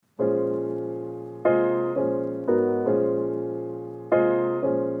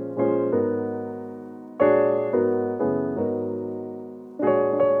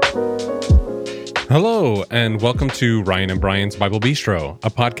Hello, and welcome to Ryan and Brian's Bible Bistro, a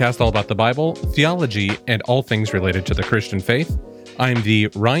podcast all about the Bible, theology, and all things related to the Christian faith. I'm the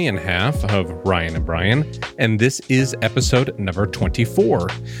Ryan half of Ryan and Brian, and this is episode number 24.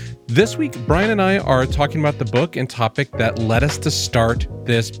 This week, Brian and I are talking about the book and topic that led us to start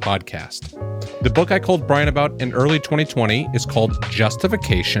this podcast. The book I called Brian about in early 2020 is called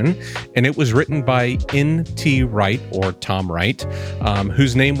Justification, and it was written by N.T. Wright, or Tom Wright,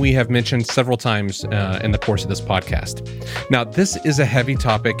 whose name we have mentioned several times in the course of this podcast. Now, this is a heavy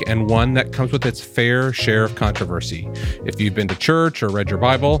topic and one that comes with its fair share of controversy. If you've been to church or read your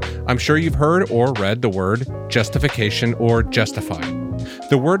Bible, I'm sure you've heard or read the word justification or justify.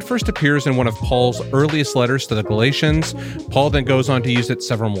 The word first appears in one of Paul's earliest letters to the Galatians. Paul then goes on to use it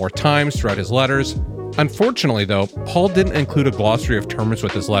several more times throughout his letters. Unfortunately, though, Paul didn't include a glossary of terms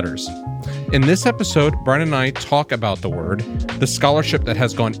with his letters. In this episode, Brian and I talk about the word, the scholarship that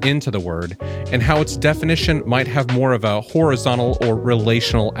has gone into the word, and how its definition might have more of a horizontal or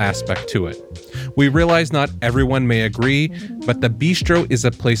relational aspect to it. We realize not everyone may agree, but the bistro is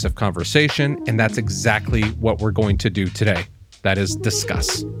a place of conversation, and that's exactly what we're going to do today. That is,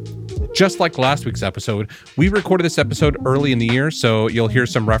 discuss. Just like last week's episode, we recorded this episode early in the year, so you'll hear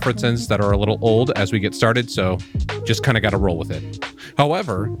some references that are a little old as we get started, so just kind of got to roll with it.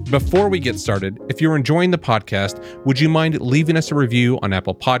 However, before we get started, if you're enjoying the podcast, would you mind leaving us a review on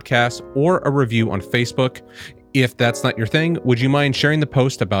Apple Podcasts or a review on Facebook? If that's not your thing, would you mind sharing the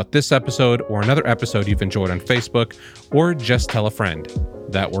post about this episode or another episode you've enjoyed on Facebook, or just tell a friend?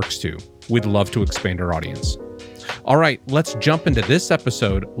 That works too. We'd love to expand our audience. All right, let's jump into this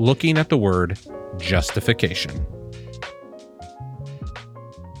episode looking at the word justification.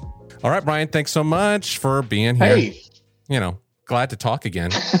 All right, Brian, thanks so much for being here. Hey. Glad to talk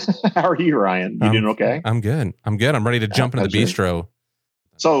again. How are you, Ryan? You doing okay? I'm good. I'm ready to jump into the bistro.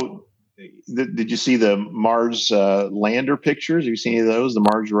 So, did you see the Mars lander pictures? Have you seen any of those, the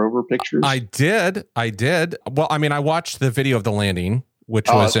Mars rover pictures? I did. Well, I watched the video of the landing, which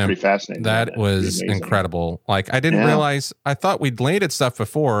was pretty fascinating. That was incredible. Like, I didn't realize, I thought we'd landed stuff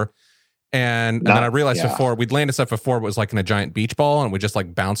before, and then I realized before we'd landed stuff before, it was like in a giant beach ball, and we just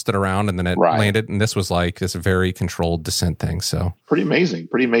like bounced it around, and then it landed, and this was like this very controlled descent thing. So pretty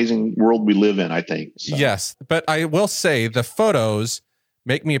amazing world we live in, I think. So. Yes, but I will say the photos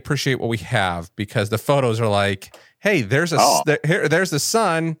make me appreciate what we have, because the photos are like, hey, there's there's the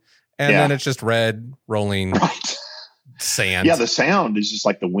sun, and then it's just red rolling. Right. Sand. Yeah, the sound is just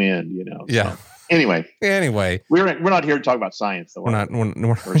like the wind, Yeah. So, anyway, we're not here to talk about science, though.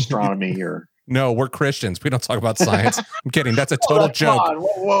 We're astronomy here. No, we're Christians. We don't talk about science. I'm kidding. That's a total joke.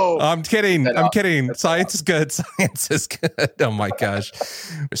 Whoa. I'm kidding. Science is good. Science is good. Oh my gosh.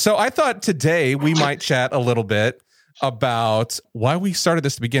 So I thought today we might chat a little bit about why we started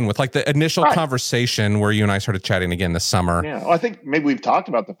this to begin with, like the initial conversation where you and I started chatting again this summer. Yeah, well, I think maybe we've talked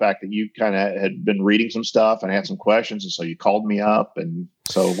about the fact that you kind of had been reading some stuff and had some questions, and so you called me up. And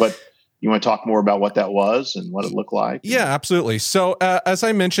so what, you want to talk more about what that was and what it looked like? Yeah, absolutely. So as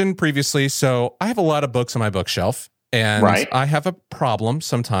I mentioned previously, so I have a lot of books on my bookshelf, and I have a problem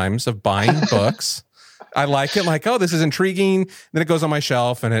sometimes of buying books. I like it, like, oh, this is intriguing. Then it goes on my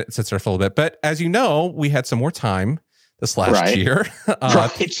shelf and it sits there for a little bit. But as you know, we had some more time this last year.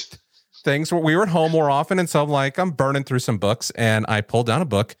 Things where we were at home more often. And so I'm burning through some books, and I pulled down a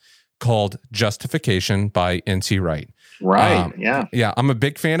book called Justification by N.T. Wright. Yeah. I'm a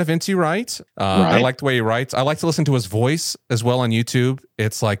big fan of N.T. Wright. I like the way he writes. I like to listen to his voice as well on YouTube.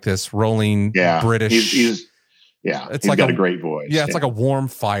 It's like this rolling British. He's got a great voice. Yeah, it's like a warm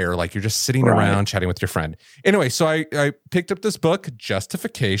fire. Like you're just sitting around chatting with your friend. Anyway, so I picked up this book,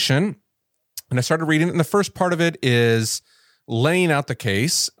 Justification, and I started reading it. And the first part of it is laying out the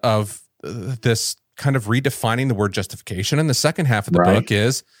case of this kind of redefining the word justification. And the second half of the book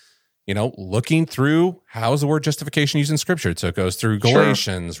is, looking through how is the word justification used in Scripture. So it goes through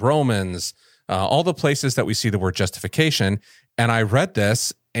Galatians, Romans, all the places that we see the word justification. And I read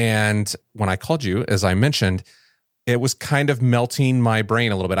this, and when I called you, as I mentioned, it was kind of melting my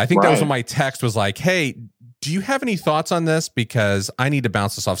brain a little bit. I think that was when my text was like, hey, do you have any thoughts on this? Because I need to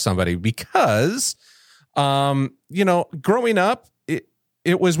bounce this off somebody. Because, growing up,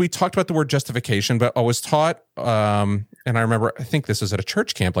 it was, we talked about the word justification, but I was taught, and I remember, I think this was at a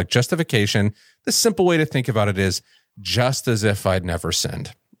church camp, like justification, the simple way to think about it is just as if I'd never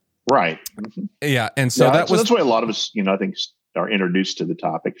sinned. Right. Yeah. And so that's why a lot of us, I think, are introduced to the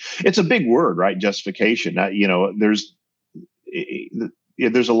topic. It's a big word, right? Justification. There's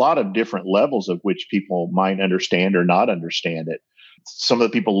a lot of different levels of which people might understand or not understand it. Some of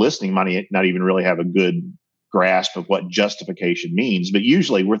the people listening might not even really have a good grasp of what justification means, but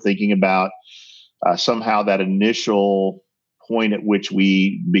usually we're thinking about somehow that initial point at which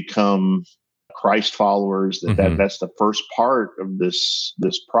we become Christ followers, that's the first part of this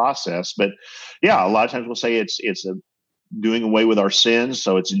process. But yeah, a lot of times we'll say it's a doing away with our sins.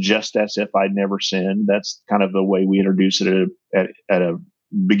 So it's just as if I'd never sinned. That's kind of the way we introduce it at a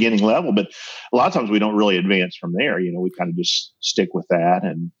beginning level. But a lot of times we don't really advance from there. We kind of just stick with that.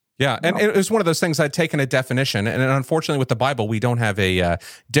 And yeah, and it was one of those things. I'd taken a definition, and unfortunately with the Bible, we don't have a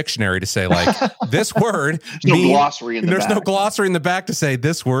dictionary to say, like, this word there's no glossary in the there's back. no glossary in the back to say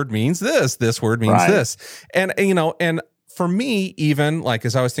this word means this word means this. And and for me, even like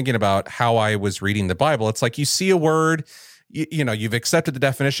as I was thinking about how I was reading the Bible, it's like you see a word, you've accepted the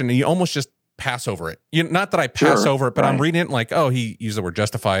definition, and you almost just pass over it. Not that I pass over it, but I'm reading it like, oh, he used the word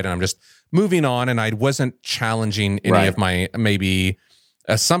justified, and I'm just moving on, and I wasn't challenging any of my maybe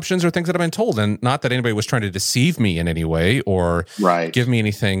assumptions or things that I've been told. And not that anybody was trying to deceive me in any way or give me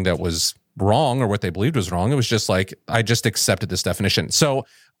anything that was wrong or what they believed was wrong. It was just like, I just accepted this definition. So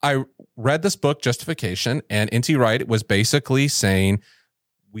I read this book, Justification, and N.T. Wright was basically saying,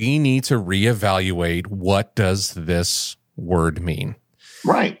 we need to reevaluate, what does this word mean?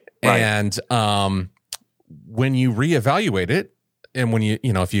 Right. And when you reevaluate it, and when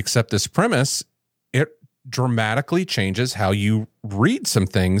if you accept this premise, it dramatically changes how you read some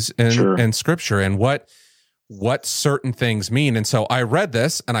things in Scripture and what certain things mean. And so I read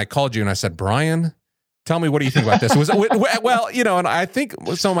this, and I called you and I said, Brian, tell me, what do you think about this? Well, and I think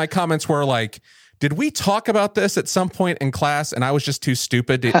some of my comments were like, did we talk about this at some point in class? And I was just too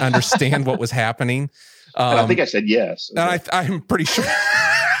stupid to understand what was happening. And I think I said yes. And I'm pretty sure.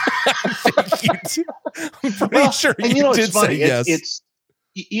 I'm pretty sure you did say yes. It's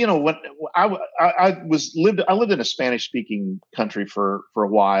when I lived in a Spanish speaking country for a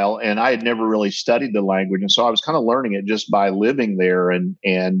while, and I had never really studied the language, and so I was kind of learning it just by living there. And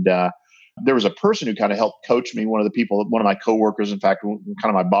there was a person who kind of helped coach me. One of my coworkers, in fact, kind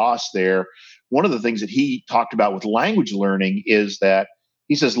of my boss there. One of the things that he talked about with language learning is that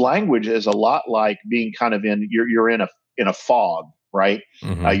he says language is a lot like being kind of you're in a fog, right?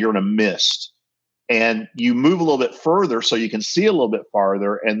 Mm-hmm. You're in a mist, and you move a little bit further so you can see a little bit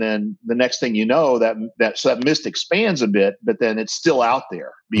farther, and then the next thing you know, that mist expands a bit, but then it's still out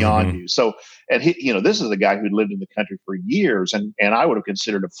there beyond you. So, and he, this is a guy who'd lived in the country for years, and I would have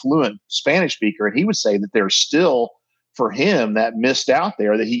considered a fluent Spanish speaker, and he would say that there's still, for him, that mist out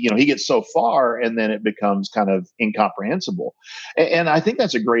there that he gets so far, and then it becomes kind of incomprehensible. And I think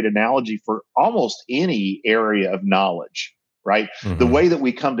that's a great analogy for almost any area of knowledge. Right. Mm-hmm. The way that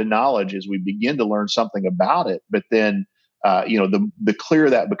we come to knowledge is we begin to learn something about it, but then, the clearer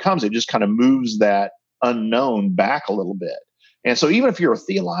that becomes, it just kind of moves that unknown back a little bit. And so even if you're a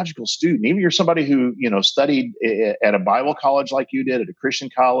theological student, even if you're somebody who, studied at a Bible college like you did, at a Christian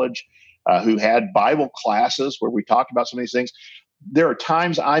college, who had Bible classes where we talked about some of these things, there are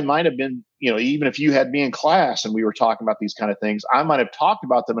times I might have been, even if you had me in class and we were talking about these kind of things, I might have talked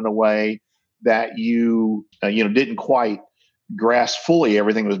about them in a way that you didn't quite grasp fully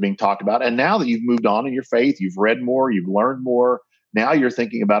everything that was being talked about. And now that you've moved on in your faith, you've read more, you've learned more, now you're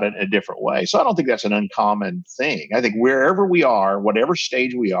thinking about it in a different way. So I don't think that's an uncommon thing. I think wherever we are, whatever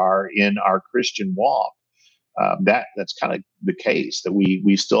stage we are in our Christian walk, that's kind of the case, that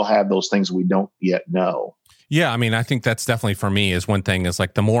we still have those things we don't yet know. Yeah, I mean, I think that's definitely for me is one thing is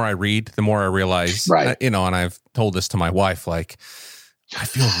like the more I read, the more I realize, and I've told this to my wife, like, I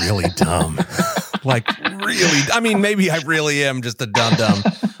feel really dumb. Like, really, I mean, maybe I really am just a dumb,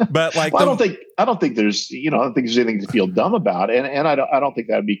 but like, I don't think there's anything to feel dumb about. And I don't think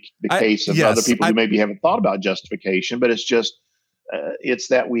that would be the case of other people who maybe haven't thought about justification, but it's just, it's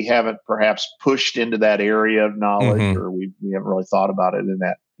that we haven't perhaps pushed into that area of knowledge, or we haven't really thought about it in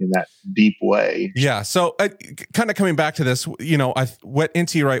that deep way. Yeah. So kind of coming back to this, what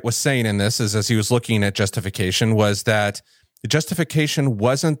N.T. Wright was saying in this is, as he was looking at justification, was that justification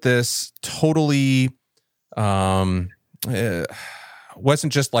wasn't this totally, wasn't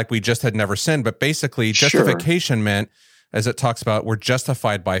just like we just had never sinned, but basically justification meant, as it talks about, we're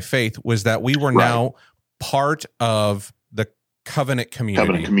justified by faith, was that we were now part of the covenant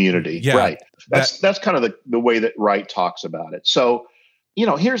community. Yeah, right. That's kind of the way that Wright talks about it. So,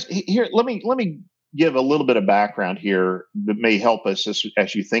 let me give a little bit of background here that may help us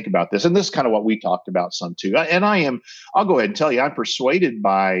as you think about this. And this is kind of what we talked about some too. And I'll go ahead and tell you, I'm persuaded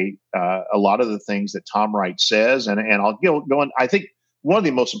by a lot of the things that Tom Wright says. And I'll go on. I think one of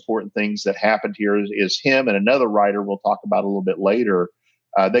the most important things that happened here is him and another writer we'll talk about a little bit later.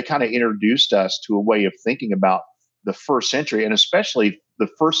 They kind of introduced us to a way of thinking about the first century, and especially the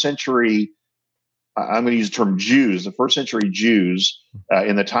first century, I'm going to use the term Jews, the first century Jews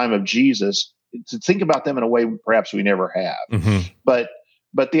in the time of Jesus, to think about them in a way perhaps we never have.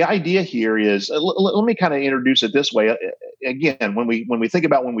 But the idea here is, let me kind of introduce it this way. Again, when we think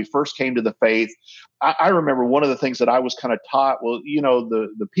about when we first came to the faith, I remember one of the things that I was kind of taught. Well,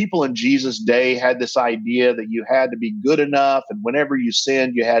 the people in Jesus' day had this idea that you had to be good enough, and whenever you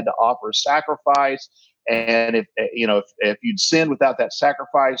sinned, you had to offer a sacrifice. And if you'd sinned without that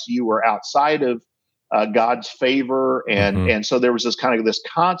sacrifice, you were outside of God's favor, and so there was this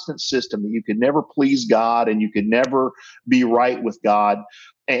constant system that you could never please God and you could never be right with God.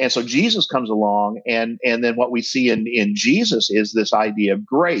 And so Jesus comes along, and then what we see in Jesus is this idea of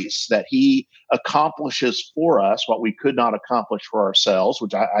grace, that he accomplishes for us what we could not accomplish for ourselves,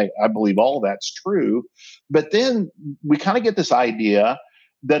 which I believe all that's true. But then we kind of get this idea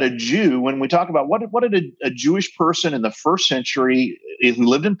that a Jew, when we talk about what did a Jewish person in the first century who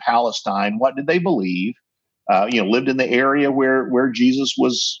lived in Palestine, what did they believe? Lived in the area where Jesus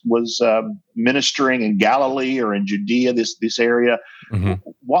was ministering in Galilee or in Judea, this area.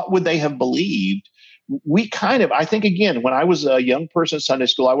 What would they have believed? I think, again, when I was a young person in Sunday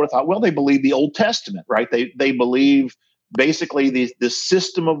school, I would have thought, well, they believe the Old Testament, right? They believe basically the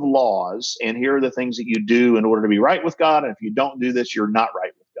system of laws, and here are the things that you do in order to be right with God. And if you don't do this, you're not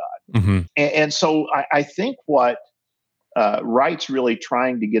right with God. And so I think what Wright's really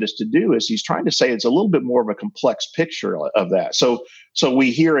trying to get us to do is he's trying to say it's a little bit more of a complex picture of that. So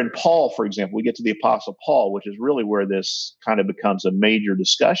we hear in Paul, for example, we get to the Apostle Paul, which is really where this kind of becomes a major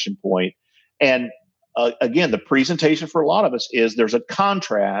discussion point. And again, the presentation for a lot of us is there's a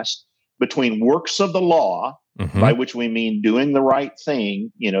contrast between works of the law, by which we mean doing the right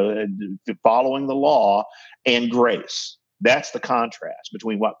thing, following the law, and grace. That's the contrast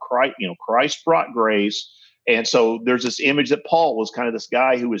between what Christ brought grace. And so there's this image that Paul was kind of this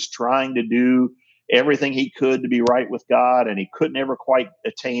guy who was trying to do everything he could to be right with God, and he could never quite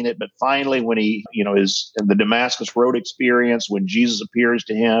attain it. But finally, when he, is in the Damascus Road experience, when Jesus appears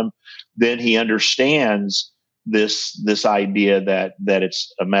to him, then he understands this idea that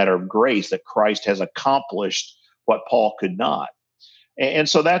it's a matter of grace, that Christ has accomplished what Paul could not. And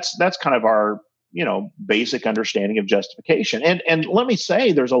so that's kind of our basic understanding of justification. And let me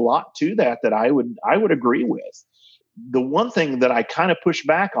say, there's a lot to that I would agree with. The one thing that I kind of push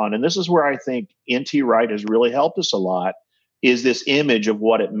back on, and this is where I think N.T. Wright has really helped us a lot, is this image of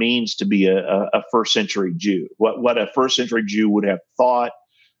what it means to be a first century Jew, what a first century Jew would have thought,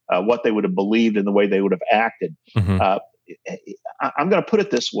 what they would have believed, and the way they would have acted. I'm going to put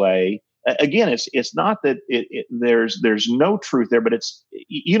it this way. Again, it's not that there's no truth there, but it's,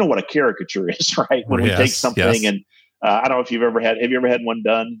 what a caricature is, right? When we take something and I don't know if have you ever had one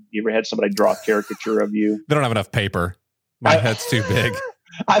done? You ever had somebody draw a caricature of you? They don't have enough paper. My head's too big.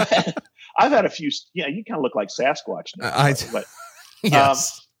 I've had a few. Yeah, you kind of look like Sasquatch now. But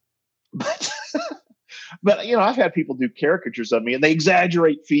yes. But I've had people do caricatures of me, and they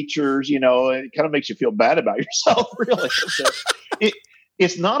exaggerate features. And it kind of makes you feel bad about yourself, really. So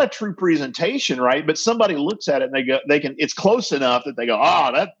it's not a true presentation, right? But somebody looks at it and it's close enough that they go,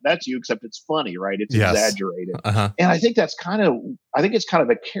 that's you, except it's funny, right? It's exaggerated. And I think it's kind of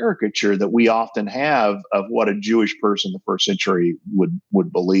a caricature that we often have of what a Jewish person in the first century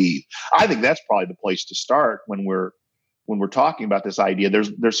would believe. I think that's probably the place to start when we're talking about this idea.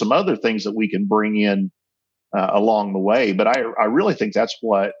 There's some other things that we can bring in along the way, but I really think that's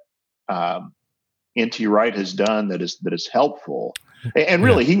what N.T. Wright has done that is helpful. And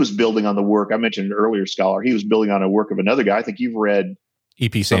really, he was building on the work I mentioned earlier. Scholar, he was building on a work of another guy. I think you've read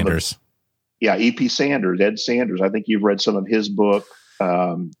E.P. Sanders. E.P. Sanders, Ed Sanders. I think you've read some of his book.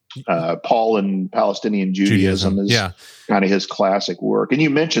 Paul and Palestinian Judaism is kind of his classic work. And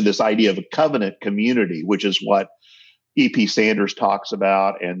you mentioned this idea of a covenant community, which is what E.P. Sanders talks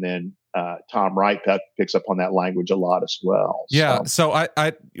about, and then Tom Wright picks up on that language a lot as well. Yeah. So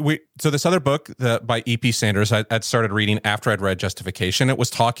so this other book by E.P. Sanders, I'd started reading after I'd read Justification. It was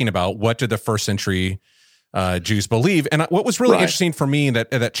talking about what did the first century Jews believe, and what was really interesting for me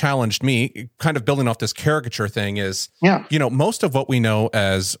that challenged me, kind of building off this caricature thing, is most of what we know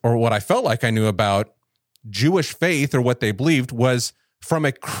or what I felt like I knew about Jewish faith or what they believed was from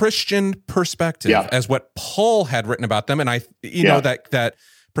a Christian perspective, as what Paul had written about them, and that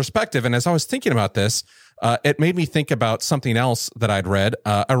perspective. And as I was thinking about this, it made me think about something else that I'd read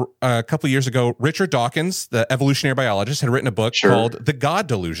a couple of years ago. Richard Dawkins, the evolutionary biologist, had written a book called The God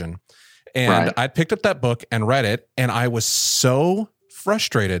Delusion. And I picked up that book and read it, and I was so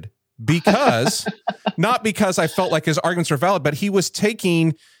frustrated because, not because I felt like his arguments were valid, but he was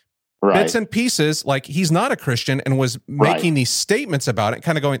taking bits and pieces, like he's not a Christian, and was making these statements about it,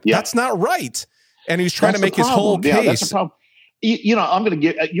 kind of going, that's not right. And he was trying to make his whole case. That's the problem. I'm going to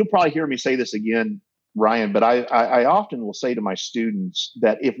get. You'll probably hear me say this again, Ryan, but I often will say to my students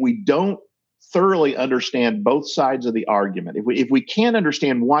that if we don't thoroughly understand both sides of the argument, if we can't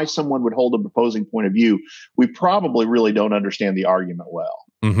understand why someone would hold an opposing point of view, we probably really don't understand the argument well.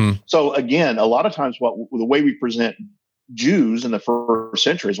 Mm-hmm. So again, a lot of times, the way we present Jews in the first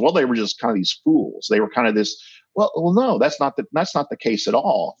century is, well, they were just kind of these fools. They were kind of this. Well, no, that's not the case at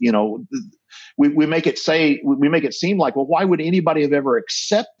all. We make it seem like, well, why would anybody have ever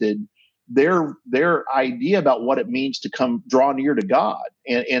accepted their idea about what it means to come draw near to God?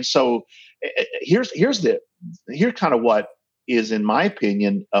 And so here's kind of what is, in my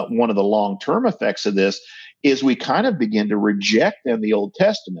opinion, one of the long-term effects of this is we kind of begin to reject in the Old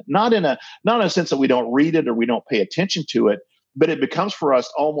Testament, not in a sense that we don't read it or we don't pay attention to it, but it becomes for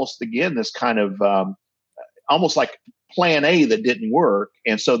us almost again this kind of almost like plan A that didn't work.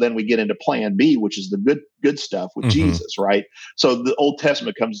 And so then we get into plan B, which is the good stuff with Jesus, right? So the Old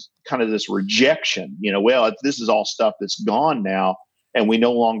Testament comes kind of this rejection, this is all stuff that's gone now, and we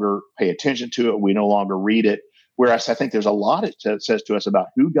no longer pay attention to it. We no longer read it. Whereas I think there's a lot it says to us about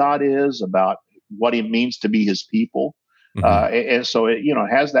who God is, about what he means to be his people. And so it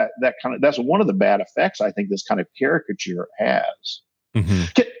has that kind of, that's one of the bad effects I think this kind of caricature has.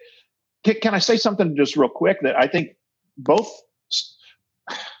 Can I say something just real quick that I think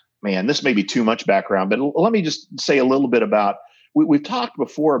this may be too much background, but let me just say a little bit about, we've talked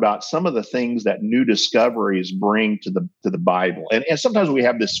before about some of the things that new discoveries bring to the Bible. And sometimes we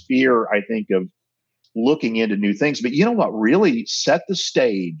have this fear, I think, of looking into new things, but you know what really set the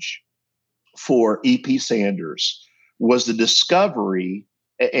stage for E.P. Sanders was the discovery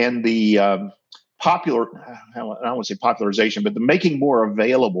and the I don't want to say popularization, but the making more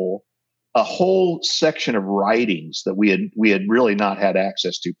available a whole section of writings that we had really not had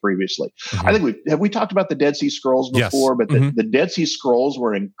access to previously. I think we talked about the Dead Sea Scrolls before, but the Dead Sea Scrolls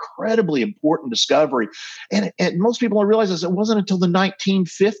were an incredibly important discovery. And most people don't realize this. It wasn't until the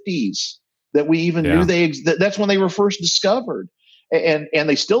 1950s that we even knew that's when they were first discovered. And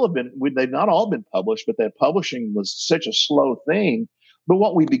they still have been, they've not all been published, but that publishing was such a slow thing. But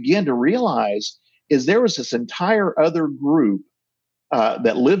what we begin to realize is there was this entire other group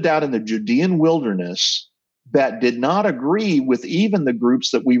that lived out in the Judean wilderness that did not agree with even the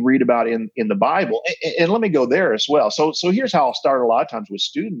groups that we read about in the Bible. And let me go there as well. So here's how I'll start a lot of times with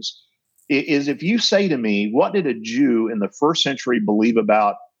students is if you say to me, what did a Jew in the first century believe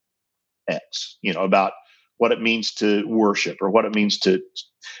about X, about what it means to worship or what it means to,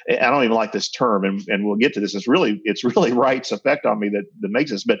 I don't even like this term, and we'll get to this. It's really Wright's effect on me that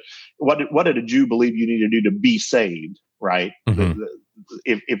makes this. But what did a Jew believe you need to do to be saved, right?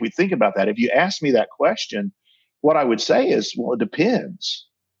 If we think about that, if you ask me that question, what I would say is, well, it depends.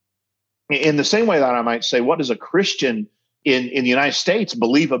 In the same way that I might say, what does a Christian in the United States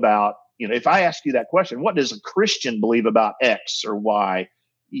believe about, if I ask you that question, what does a Christian believe about X or Y?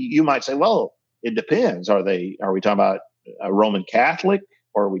 You might say, well, it depends. Are we talking about a Roman Catholic,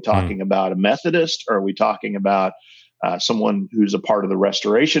 or are we talking about a Methodist, or are we talking about someone who's a part of the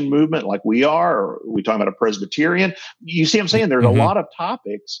Restoration movement like we are, or are we talking about a Presbyterian? You see what I'm saying? There's a lot of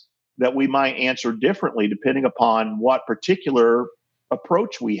topics that we might answer differently depending upon what particular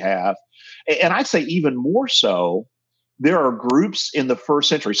approach we have. And I'd say even more so, there are groups in the first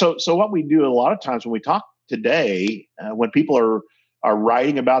century. So what we do a lot of times when we talk today, when people are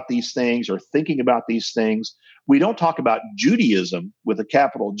writing about these things or thinking about these things, we don't talk about Judaism with a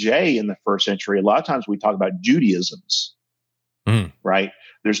capital J in the first century. A lot of times we talk about Judaisms, right?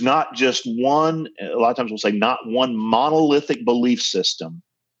 There's not just one, a lot of times we'll say not one monolithic belief system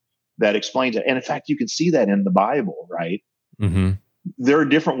that explains it. And in fact, you can see that in the Bible, right? There are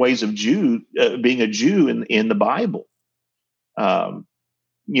different ways of being a Jew in the Bible.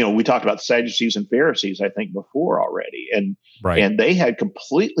 We talked about the Sadducees and Pharisees, I think, before already. And they had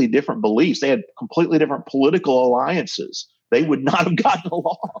completely different beliefs. They had completely different political alliances. They would not have gotten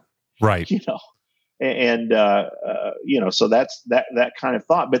along. Right. So that's that kind of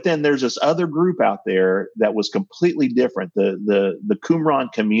thought. But then there's this other group out there that was completely different. The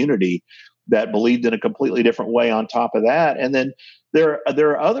Qumran community that believed in a completely different way on top of that. And then there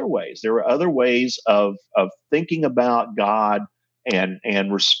are other ways. There were other ways of thinking about God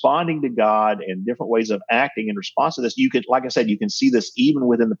and responding to God, and different ways of acting in response to this. You could, like I said, you can see this even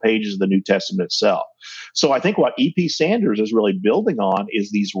within the pages of the New Testament itself. So I think what E.P. Sanders is really building on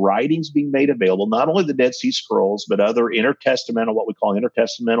is these writings being made available, not only the Dead Sea Scrolls, but other intertestamental, what we call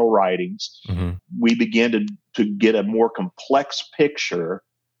intertestamental writings. We begin to get a more complex picture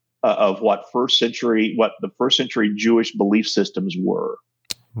of what the first century Jewish belief systems were.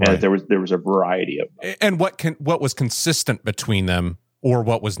 and that there was a variety of them. And what was consistent between them, or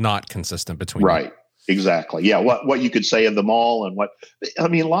what was not consistent between them. Right. Exactly. Yeah. What you could say of them all, and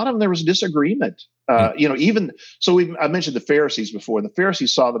a lot of them, there was disagreement. I mentioned the Pharisees before. The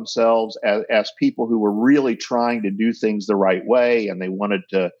Pharisees saw themselves as people who were really trying to do things the right way, and they wanted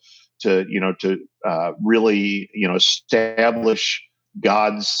to really establish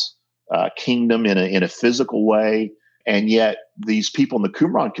God's kingdom in a physical way. And yet these people in the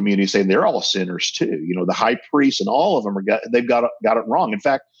Qumran community say they're all sinners too. The high priests and all of them they've got it wrong. In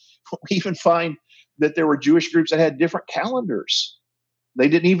fact, we even find that there were Jewish groups that had different calendars. They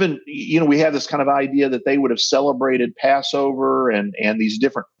didn't even, we have this kind of idea that they would have celebrated Passover and these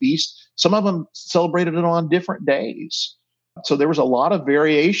different feasts. Some of them celebrated it on different days. So there was a lot of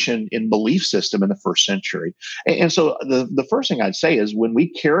variation in belief system in the first century. And so the first thing I'd say is when we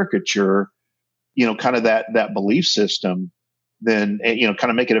caricature, kind of that belief system, then, kind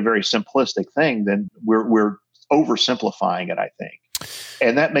of make it a very simplistic thing, then we're oversimplifying it, I think.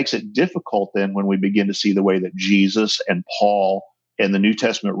 And that makes it difficult then when we begin to see the way that Jesus and Paul and the New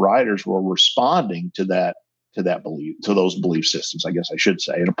Testament writers were responding to that belief, to those belief systems, I guess I should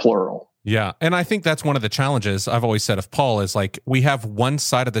say, in a plural. Yeah. And I think that's one of the challenges I've always said of Paul is like, we have one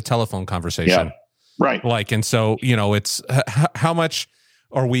side of the telephone conversation. Yeah. Right. Like, and so, it's how much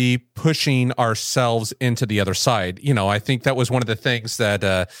are we pushing ourselves into the other side? I think that was one of the things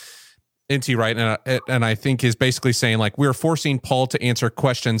that, N.T. Wright, and I think is basically saying like we're forcing Paul to answer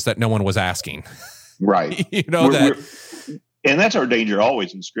questions that no one was asking. Right. And that's our danger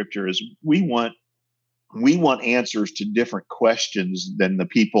always in Scripture is we want answers to different questions than the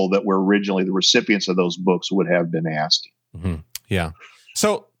people that were originally the recipients of those books would have been asking. Mm-hmm. Yeah.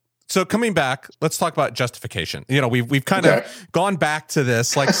 So coming back, let's talk about justification. We've kind of gone back to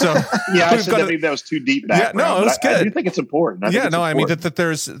this, like so. Yeah, I think that was too deep background. Yeah, no, it was good. I do think it's important. I mean that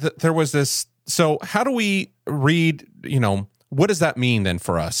there was this. So how do we read? What does that mean then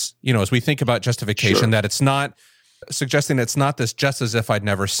for us? As we think about justification, Sure. that it's not suggesting it's not this just as if I'd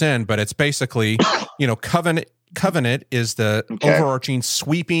never sinned, but it's basically covenant is the overarching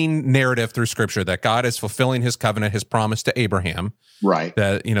sweeping narrative through Scripture that God is fulfilling his covenant, his promise to Abraham. Right.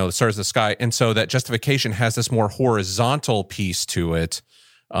 That, the stars of the sky. And so that justification has this more horizontal piece to it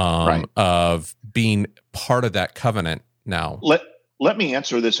of being part of that covenant now. Let me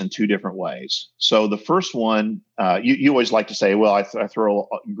answer this in two different ways. So the first one, you always like to say, well, I throw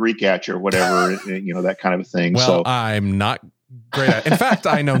Greek at you or whatever, that kind of a thing. Well, so I'm not great at it. In fact,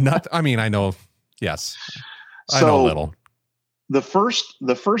 I know nothing. I mean, I know, yes. I know a little. The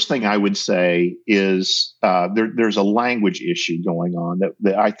first thing I would say is there's a language issue going on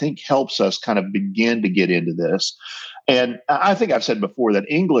that I think helps us kind of begin to get into this. And I think I've said before that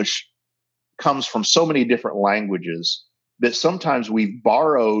English comes from so many different languages that sometimes we've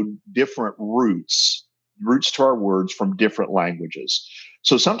borrowed different roots to our words from different languages.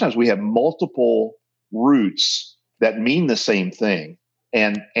 So sometimes we have multiple roots that mean the same thing.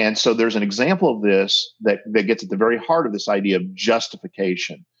 And so there's an example of this that gets at the very heart of this idea of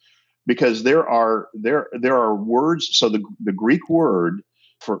justification, because there are words. So the Greek word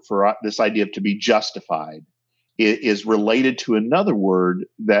for this idea of to be justified is related to another word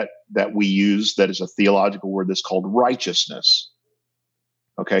that we use that is a theological word that's called righteousness.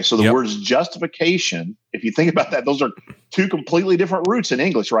 Okay, so the words justification, if you think about that, those are two completely different roots in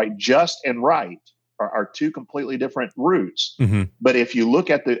English, right? Just and right are two completely different roots. Mm-hmm. But if you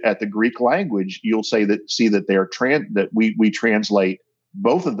look at the Greek language, you'll see that they're that we translate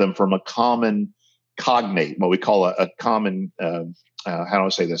both of them from a common cognate, what we call a common how do I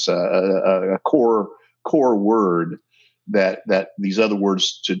say this, a core word that these other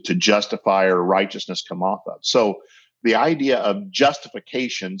words to justify or righteousness come off of. So the idea of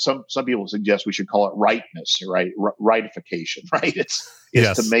justification, some people suggest we should call it rightness, right? Rightification, right? It's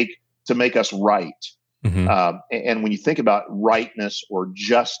to make us right. Mm-hmm. And when you think about rightness or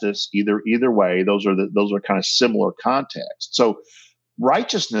justice, either way, those are kind of similar contexts. So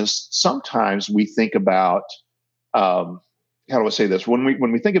righteousness, sometimes we think about, how do I say this? When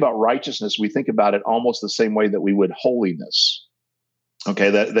we think about righteousness, we think about it almost the same way that we would holiness. Okay,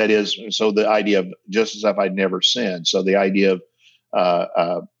 that is, so the idea of just as if I'd never sinned. So the idea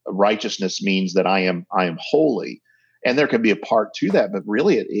of righteousness means that I am holy. And there can be a part to that, but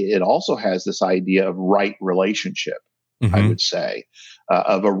really it also has this idea of right relationship, mm-hmm. I would say,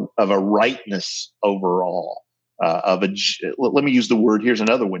 of a rightness overall, let me use the word, here's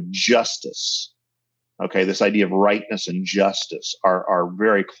another one, justice. Okay, this idea of rightness and justice are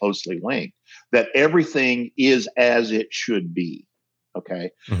very closely linked, that everything is as it should be. Okay,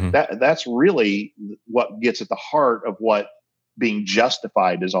 mm-hmm. That's really what gets at the heart of what being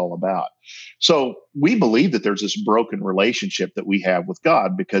justified is all about. So we believe that there's this broken relationship that we have with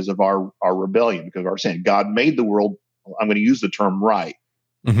God because of our rebellion, because of our sin. God made the world, I'm going to use the term right,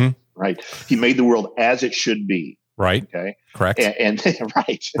 right? He made the world as it should be. Right. Okay. Correct. And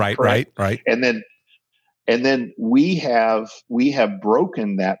right. Right. And then we have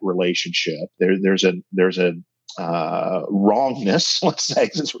broken that relationship. There's a wrongness, let's say,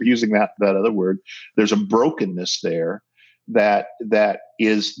 since we're using that other word. There's a brokenness there that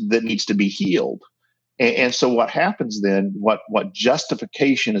needs to be healed. And so what happens then, what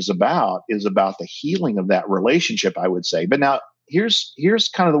justification is about the healing of that relationship, I would say. But now here's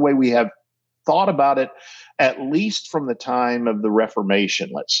kind of the way we have thought about it, at least from the time of the Reformation,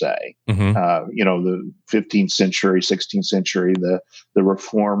 let's say, the 15th century, 16th century, the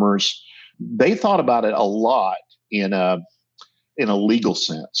Reformers, they thought about it a lot in a legal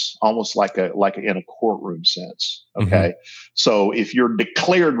sense, almost like in a courtroom sense. Okay. So if you're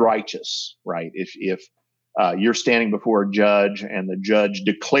declared righteous, right? If you're standing before a judge and the judge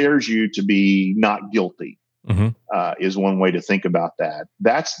declares you to be not guilty, is one way to think about that.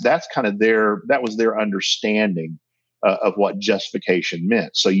 That's kind of that was their understanding of what justification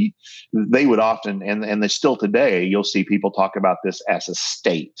meant. So they would often, and they still today, you'll see people talk about this as a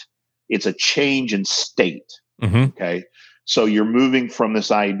state. It's a change in state. Okay. So you're moving from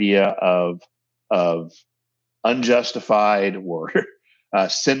this idea of unjustified or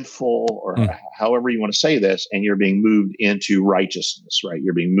sinful, or however you want to say this, and you're being moved into righteousness, right?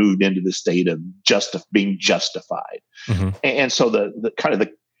 You're being moved into the state of being justified. And so the kind of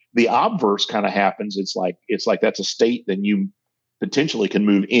the obverse kind of happens. It's like that's a state that you potentially can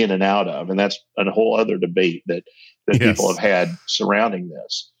move in and out of, and that's a whole other debate that people have had surrounding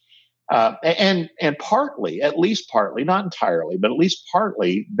this. And partly, at least partly, not entirely, but at least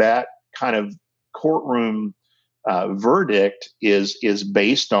partly, that kind of courtroom verdict is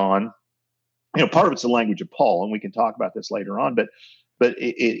based on, part of it's the language of Paul, and we can talk about this later on, but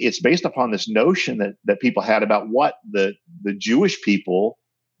it's based upon this notion that people had about what the Jewish people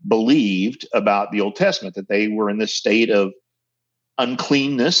believed about the Old Testament, that they were in this state of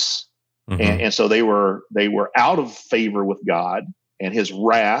uncleanness, and so they were out of favor with God, and his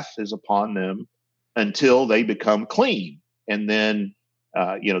wrath is upon them until they become clean. And then,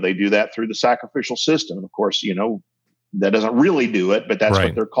 they do that through the sacrificial system. And of course, that doesn't really do it, but that's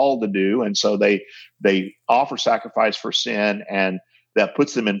what they're called to do. And so they offer sacrifice for sin, and that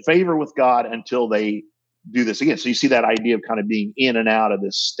puts them in favor with God until they do this again. So you see that idea of kind of being in and out of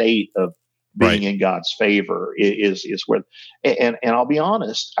this state of being in God's favor is where, and I'll be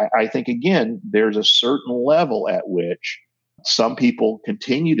honest, I think, again, there's a certain level at which some people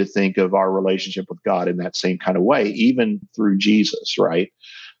continue to think of our relationship with God in that same kind of way, even through Jesus, right?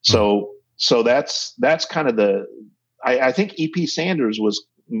 So that's kind of I think E.P. Sanders was,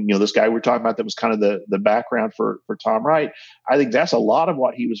 this guy we're talking about that was kind of the background for Tom Wright. I think that's a lot of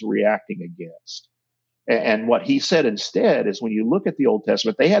what he was reacting against. And what he said instead is, when you look at the Old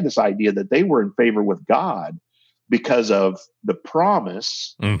Testament, they had this idea that they were in favor with God because of the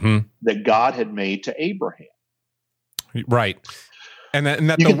promise that God had made to Abraham. Right. And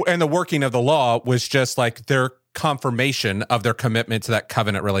the working of the law was just like their confirmation of their commitment to that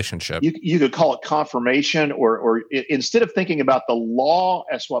covenant relationship. You could call it confirmation, or instead of thinking about the law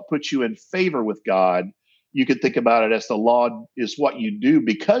as what puts you in favor with God, you could think about it as the law is what you do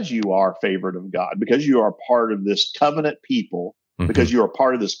because you are favored of God, because you are part of this covenant people, because you are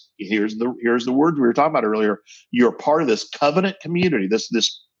part of this. Here's the word we were talking about earlier. You're part of this covenant community,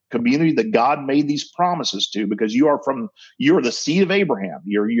 this community that God made these promises to, because you're the seed of Abraham.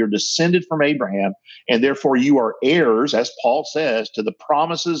 You're descended from Abraham, and therefore you are heirs, as Paul says, to the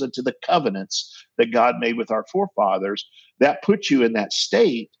promises and to the covenants that God made with our forefathers. That puts you in that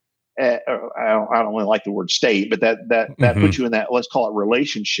state. I don't really like the word state, but that puts you in that, let's call it,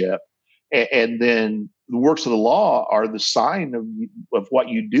 relationship. And then the works of the law are the sign of what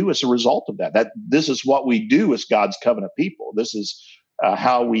you do as a result of that. That this is what we do as God's covenant people. This is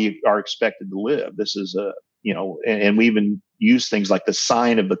how we are expected to live. This is and we even use things like the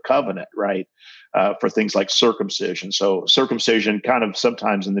sign of the covenant, right? For things like circumcision. So circumcision kind of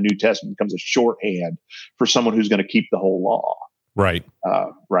sometimes in the New Testament becomes a shorthand for someone who's going to keep the whole law. Right.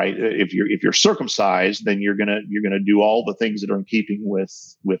 Right. If you're circumcised, then you're gonna do all the things that are in keeping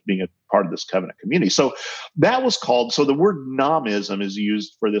with being a part of this covenant community. So that was called. So the word nomism is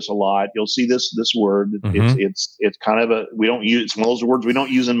used for this a lot. You'll see this word. It's kind of we don't use. It's one of those words we don't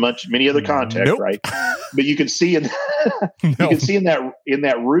use in many other contexts, right? But you can see in you can see in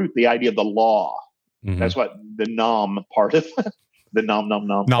that root the idea of the law. That's what the nom part of the nom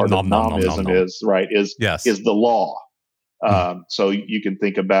part of nomism is, right? Is the law. So you can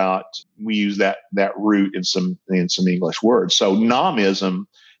think about, we use that root in some English words. So nomism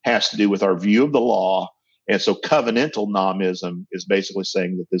has to do with our view of the law. And so covenantal nomism is basically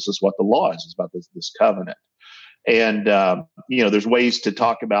saying that this is what the law is. It's about this covenant. And, there's ways to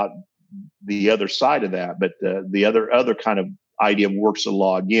talk about the other side of that, but the other kind of idea of works of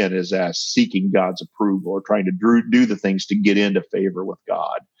law, again, is as seeking God's approval or trying to do the things to get into favor with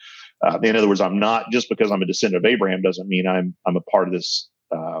God. In other words, I'm not, just because I'm a descendant of Abraham doesn't mean I'm a part of this.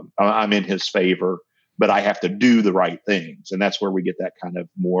 I'm in his favor, but I have to do the right things. And that's where we get that kind of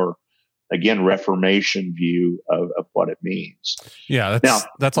more, again, Reformation view of what it means. Yeah,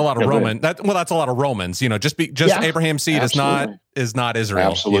 that's a lot of Roman. That's a lot of Romans. Just Abraham's seed is not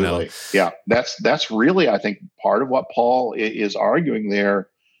Israel. Absolutely, yeah. That's really, I think, part of what Paul is arguing there.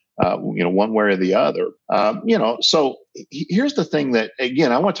 One way or the other. So here's the thing that,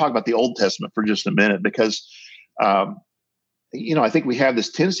 again, I want to talk about the Old Testament for just a minute, because I think we have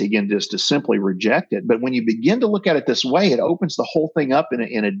this tendency, again, just to simply reject it. But when you begin to look at it this way, it opens the whole thing up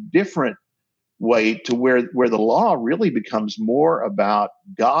in a different way, to where the law really becomes more about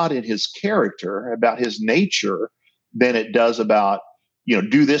God and his character, about his nature, than it does about,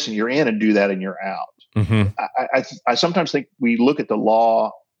 do this and you're in, and do that and you're out. Mm-hmm. I sometimes think we look at the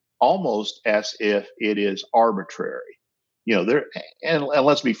law almost as if it is arbitrary. And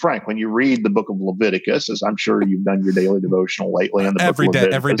let's be frank, when you read the book of Leviticus, as I'm sure you've done your daily devotional lately, on the every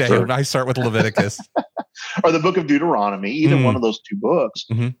day, I start with Leviticus, or the book of Deuteronomy, either one of those two books,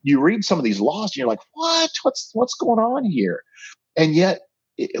 mm-hmm. you read some of these laws and you're like, what's going on here? And yet,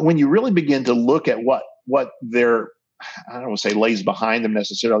 when you really begin to look at what they're, I don't want to say lays behind them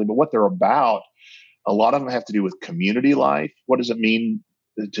necessarily, but what they're about, a lot of them have to do with community life. What does it mean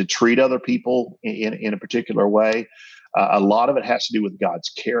to treat other people in a particular way? A lot of it has to do with God's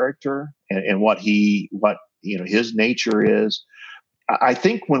character and what his nature is. I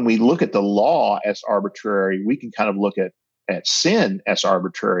think when we look at the law as arbitrary, we can kind of look at sin as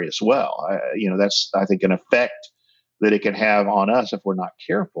arbitrary as well. That's, I think, an effect that it can have on us if we're not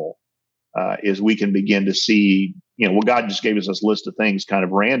careful. Is we can begin to see, God just gave us this list of things kind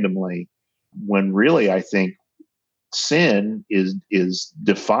of randomly, when really I think sin is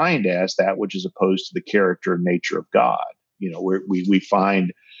defined as that which is opposed to the character and nature of God. We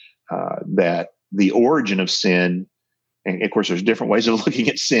find that the origin of sin, and of course there's different ways of looking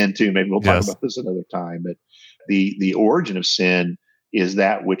at sin too. Maybe we'll talk about this another time. But the origin of sin is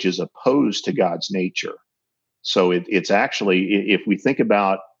that which is opposed to God's nature. So it's actually, if we think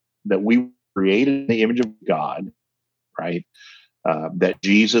about that, we created in the image of God, right? That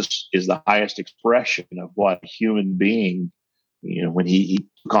Jesus is the highest expression of what a human being, when he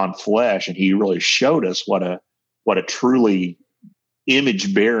took on flesh, and he really showed us what a truly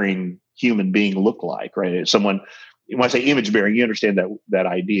image-bearing human being looked like, right? Someone, when I say image-bearing, you understand that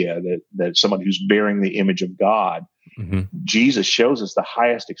idea that someone who's bearing the image of God. Mm-hmm. Jesus shows us the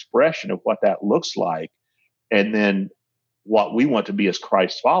highest expression of what that looks like. And then what we want to be as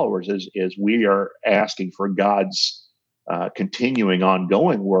Christ followers is we are asking for God's continuing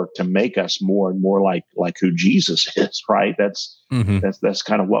ongoing work to make us more and more like who Jesus is, right? That's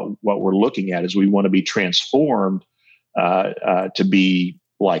kind of what we're looking at, is we want to be transformed to be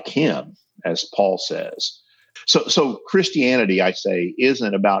like him, as Paul says. So Christianity, I say,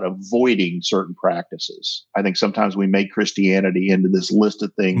 isn't about avoiding certain practices. I think sometimes we make Christianity into this list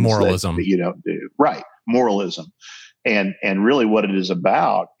of things moralism that you don't do. Right. Moralism. And really what it is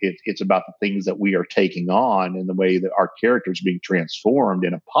about, it's about the things that we are taking on, and the way that our character is being transformed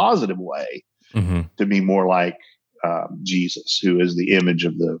in a positive way to be more like Jesus, who is the image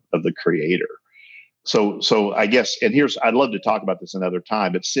of the Creator. So I guess, and I'd love to talk about this another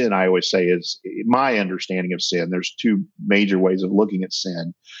time, but sin, I always say, is my understanding of sin. There's two major ways of looking at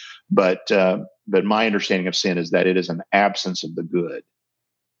sin, but my understanding of sin is that it is an absence of the good.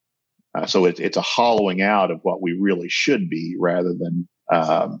 So it's a hollowing out of what we really should be, rather than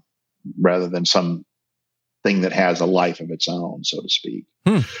some thing that has a life of its own, so to speak.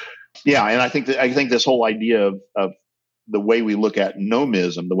 Yeah, and I think this whole idea of the way we look at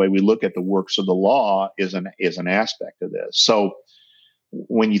nomism, the way we look at the works of the law, is an aspect of this. So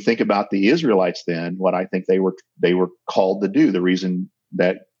when you think about the Israelites, then what I think they were called to do, the reason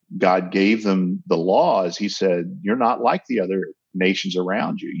that God gave them the law is He said, "You're not like the other nations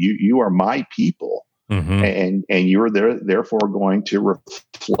around you. You are my people, and you're therefore going to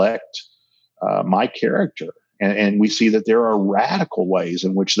reflect my character." And we see that there are radical ways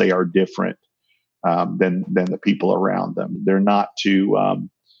in which they are different than the people around them. They're not to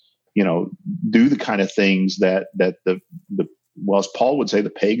do the kind of things that the well, as Paul would say, the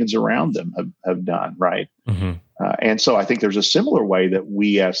pagans around them have done, right? Mm-hmm. And so I think there's a similar way that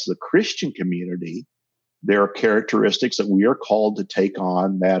we as the Christian community, there are characteristics that we are called to take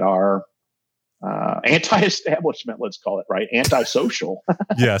on that are anti-establishment, let's call it, right? Antisocial.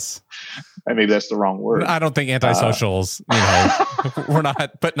 Yes. Maybe that's the wrong word. I don't think antisocials, we're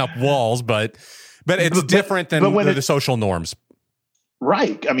not putting up walls, but it's different than the social norms.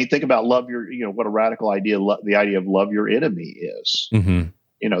 Right. I mean, think about love your, what a radical idea, the idea of love your enemy is. Mm-hmm.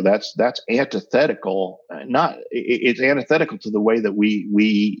 That's antithetical. It's antithetical to the way that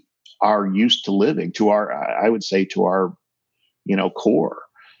we are used to living, to our core.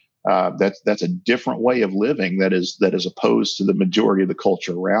 That's a different way of living that is opposed to the majority of the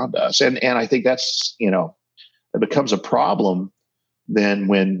culture around us. And I think that's, it becomes a problem then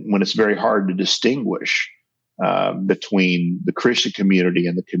when it's very hard to distinguish between the Christian community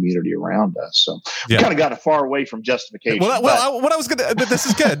and the community around us. So we kind of got far away from justification. But this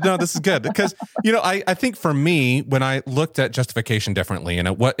is good. No, this is good because, I think for me, when I looked at justification differently,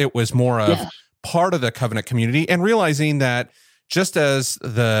 what it was more of part of the covenant community and realizing that just as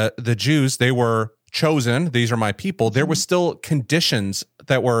the Jews, they were chosen, these are my people, there was still conditions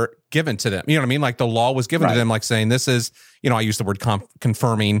that were given to them. You know what I mean? Like the law was given to them, like saying this is, I use the word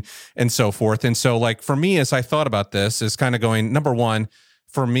confirming and so forth. And so like for me, as I thought about this, is kind of going, number one,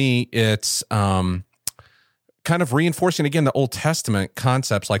 for me, it's kind of reinforcing again the Old Testament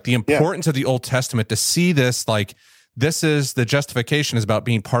concepts, like the importance of the Old Testament to see this, like this is the justification is about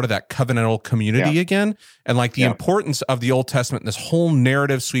being part of that covenantal community again. And like the importance of the Old Testament, this whole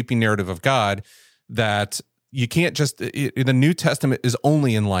narrative, sweeping narrative of God, that you can't just, the New Testament is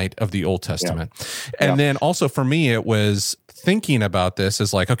only in light of the Old Testament. And then also for me, it was thinking about this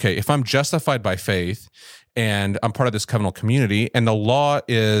as like, okay, if I'm justified by faith and I'm part of this covenantal community and the law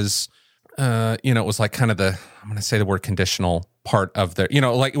is, it was like kind of I'm going to say the word conditional part of their,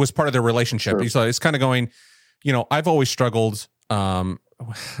 like it was part of their relationship. Sure. So it's kind of going, I've always struggled. I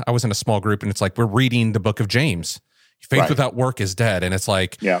was in a small group and it's like, we're reading the book of James. Faith without work is dead. And it's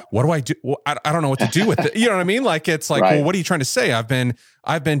like, what do I do? Well, I don't know what to do with it. You know what I mean? Like, it's like, well, what are you trying to say? I've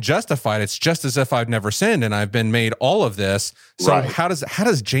been justified. It's just as if I've never sinned and I've been made all of this. So how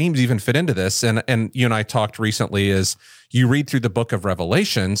does James even fit into this? And you and I talked recently is you read through the book of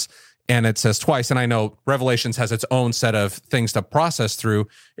Revelations and it says twice. And I know Revelations has its own set of things to process through.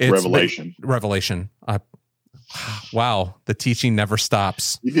 It's Revelation. Wow. The teaching never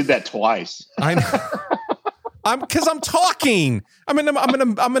stops. You did that twice. I know. Because I'm talking. I'm in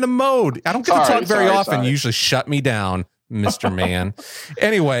a mode. I don't get to talk very often. You usually shut me down, Mr. Man.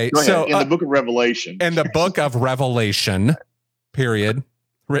 Anyway, so in the book of Revelation. In the book of Revelation, period,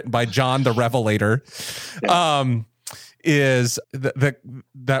 written by John the Revelator, is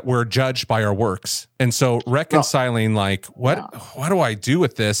that we're judged by our works. And so reconciling what do I do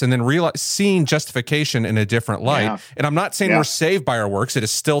with this? And then seeing justification in a different light. Yeah. And I'm not saying we're saved by our works. It is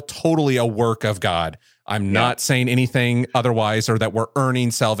still totally a work of God. I'm not saying anything otherwise or that we're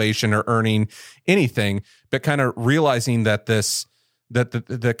earning salvation or earning anything, but kind of realizing that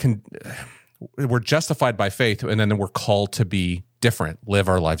we're justified by faith and then we're called to be different, live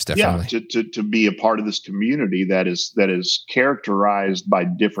our lives differently. Yeah, to be a part of this community that is characterized by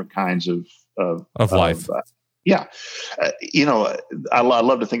different kinds of life. I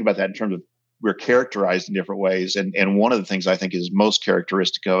love to think about that in terms of we're characterized in different ways. And one of the things I think is most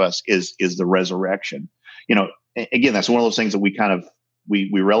characteristic of us is the resurrection. Again, that's one of those things that we kind of,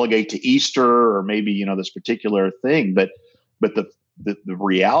 we relegate to Easter or maybe, this particular thing, but the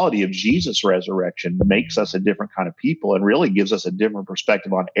reality of Jesus' resurrection makes us a different kind of people and really gives us a different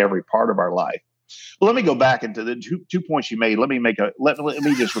perspective on every part of our life. Well, let me go back into the two points you made. Let me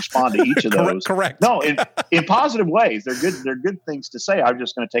just respond to each of those. Correct. No, in positive ways. They're good things to say. I'm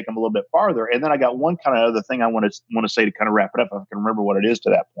just going to take them a little bit farther. And then I got one kind of other thing I want to say to kind of wrap it up. If I can remember what it is to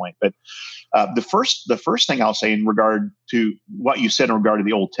that point. But the first thing I'll say in regard to what you said in regard to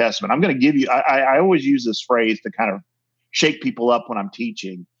the Old Testament, I'm going to give you. I always use this phrase to kind of shake people up when I'm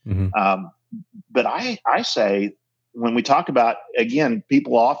teaching. Mm-hmm. But I say, when we talk about, again,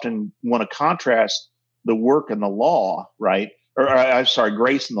 people often want to contrast the work and the law, right?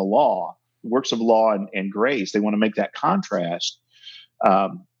 Grace and the law, works of law and grace. They want to make that contrast.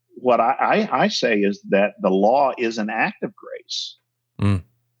 What I say is that the law is an act of grace. Mm.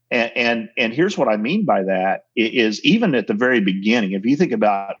 And here's what I mean by that is even at the very beginning, if you think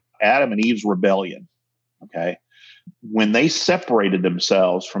about Adam and Eve's rebellion, okay, when they separated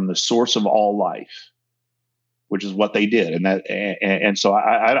themselves from the source of all life, which is what they did, and so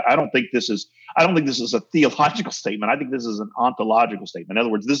I don't think this is a theological statement. I think this is an ontological statement. In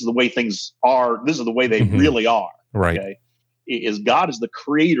other words, this is the way things are. This is the way they really are. Right. Okay? is God is the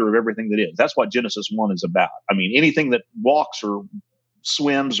creator of everything that is. That's what Genesis 1 is about. I mean, anything that walks or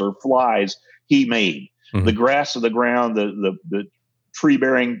swims or flies, he made. Mm-hmm. The grass of the ground, the the fruit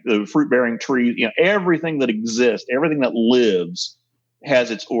bearing tree, everything that exists, everything that lives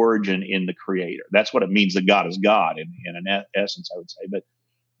has its origin in the creator. That's what it means that God is God in an essence, I would say.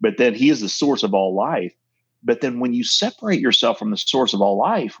 But then he is the source of all life. But then when you separate yourself from the source of all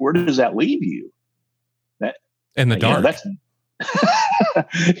life, where does that leave you? That in the dark. That's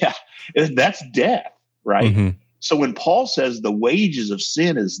yeah, that's death, right? Mm-hmm. So when Paul says the wages of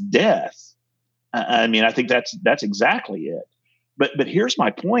sin is death, I mean, I think that's exactly it. But here's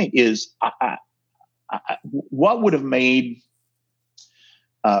my point: is what would have made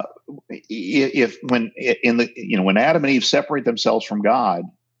if when Adam and Eve separate themselves from God?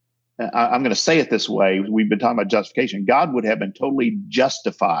 I'm going to say it this way. We've been talking about justification. God would have been totally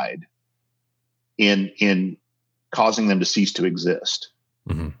justified in causing them to cease to exist.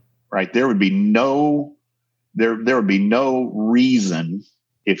 Mm-hmm. Right? There would be no reason,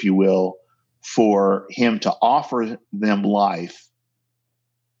 if you will, for him to offer them life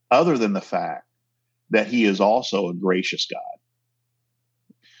other than the fact that he is also a gracious God.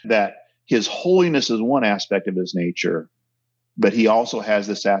 That his holiness is one aspect of his nature, but he also has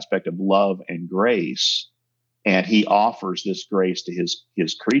this aspect of love and grace, and he offers this grace to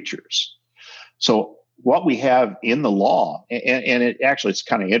his creatures. So what we have in the law, and it actually, it's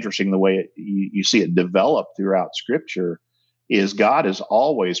kind of interesting the way you see it develop throughout Scripture, is God is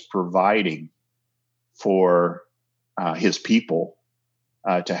always providing for his people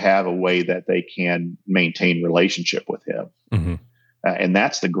to have a way that they can maintain relationship with him. Mm-hmm. And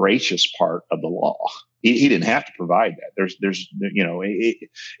that's the gracious part of the law. He didn't have to provide that. There's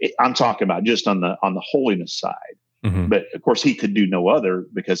I'm talking about just on the holiness side. Mm-hmm. But of course, he could do no other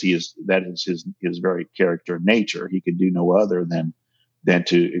because that is his very character and nature. He could do no other than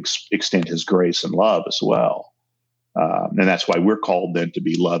to extend his grace and love as well. And that's why we're called then to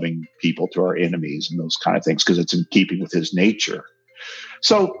be loving people to our enemies and those kind of things, because it's in keeping with his nature.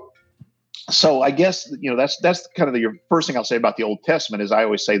 So I guess, that's kind of your first thing I'll say about the Old Testament is I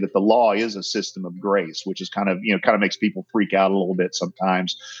always say that the law is a system of grace, which is kind of makes people freak out a little bit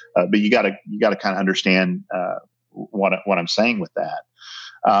sometimes. But you got to kind of understand what I'm saying with that.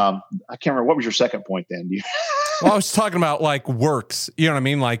 I can't remember. What was your second point then? Well, I was talking about like works, you know what I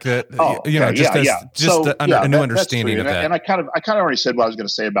mean? Like that, a new understanding of that. And I kind of already said what I was going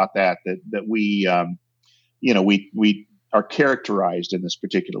to say about that we, we are characterized in this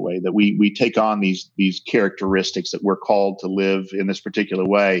particular way, that we take on these characteristics that we're called to live in this particular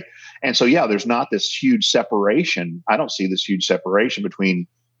way. And so, there's not this huge separation. I don't see this huge separation between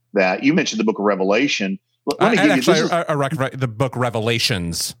that. You mentioned the book of Revelation. Let me give you the book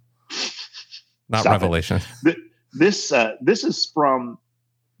Revelations, not Revelation. This is from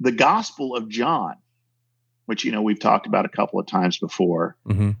the Gospel of John, which, we've talked about a couple of times before.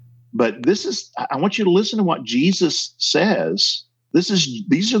 Mm-hmm. But I want you to listen to what Jesus says.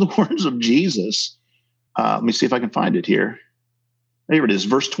 These are the words of Jesus. Let me see if I can find it here. There it is,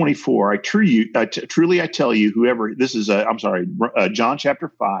 verse 24. Truly I tell you, whoever, this is, John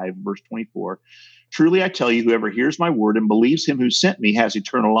chapter 5, verse 24. Truly I tell you, whoever hears my word and believes him who sent me has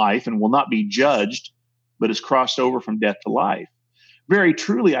eternal life and will not be judged, but is crossed over from death to life. Very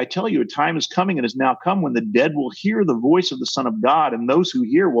truly, I tell you, a time is coming and has now come when the dead will hear the voice of the Son of God, and those who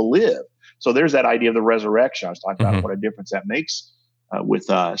hear will live. So there's that idea of the resurrection. I was talking about what a difference that makes with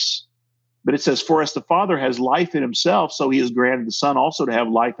us. But it says, for as the Father has life in himself, so he has granted the Son also to have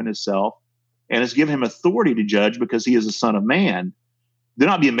life in himself, and has given him authority to judge because he is the Son of Man. Do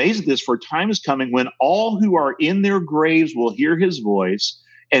not be amazed at this, for a time is coming when all who are in their graves will hear his voice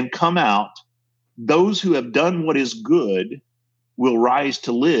and come out. Those who have done what is good will rise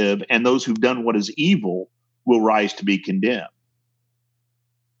to live, and those who've done what is evil will rise to be condemned.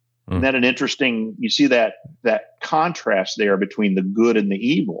 Isn't that an interesting, you see that contrast there between the good and the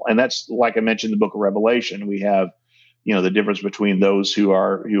evil. And that's, like I mentioned, the book of Revelation. We have, the difference between those who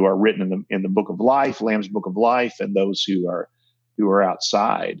are written in the book of life, Lamb's book of life, and those who are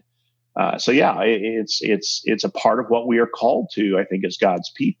outside. It's a part of what we are called to, I think, as God's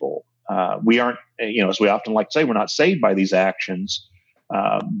people. We aren't, as we often like to say, we're not saved by these actions,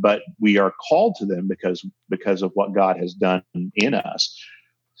 but we are called to them because of what God has done in us.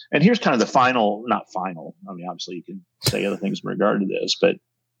 And here's kind of the not final. I mean, obviously you can say other things in regard to this, but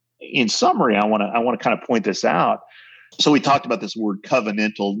in summary, I want to kind of point this out. So we talked about this word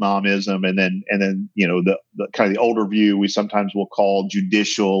covenantal nomism, and then the kind of the older view we sometimes will call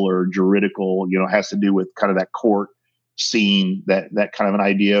judicial or juridical. Has to do with kind of that court scene, that kind of an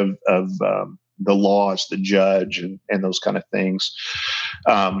idea of the law as the judge and those kind of things.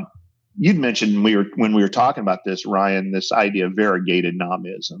 You'd mentioned when we were talking about this, Ryan, this idea of variegated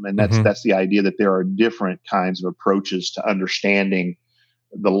nomism, and that's the idea that there are different kinds of approaches to understanding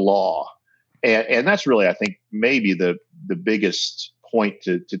the law, and that's really, I think, maybe the biggest point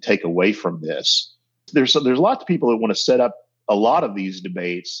to take away from this. There's lots of people that want to set up a lot of these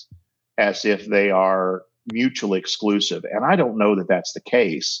debates as if they are mutually exclusive, and I don't know that that's the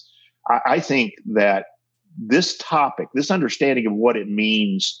case. I think that this topic, this understanding of what it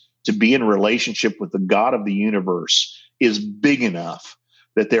means to be in relationship with the God of the universe, is big enough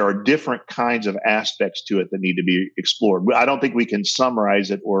that there are different kinds of aspects to it that need to be explored. I don't think we can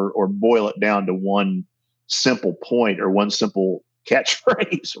summarize it or boil it down to one simple point or one simple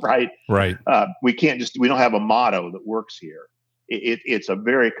catchphrase, right? Right. We don't have a motto that works here. It's a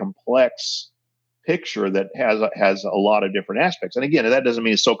very complex picture that has a lot of different aspects. And again, that doesn't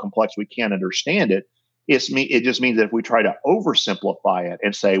mean it's so complex we can't understand it. It just means that if we try to oversimplify it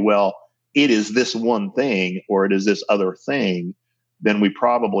and say, well, it is this one thing or it is this other thing, then we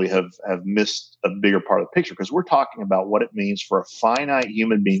probably have missed a bigger part of the picture, because we're talking about what it means for a finite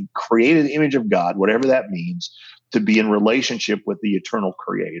human being created in the image of God, whatever that means, to be in relationship with the eternal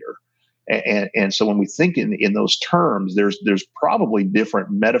creator. And so when we think in those terms, there's probably different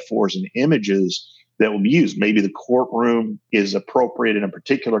metaphors and images that will be used. Maybe the courtroom is appropriate in a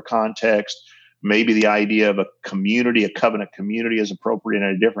particular context. Maybe the idea of a community, a covenant community, is appropriate in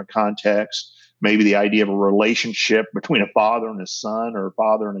a different context. Maybe the idea of a relationship between a father and a son, or a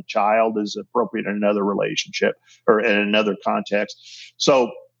father and a child, is appropriate in another relationship or in another context.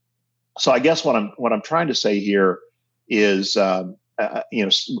 So I guess what I'm trying to say here is,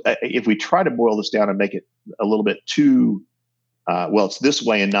 if we try to boil this down and make it a little bit too, it's this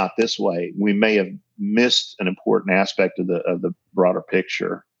way and not this way, we may have missed an important aspect of the broader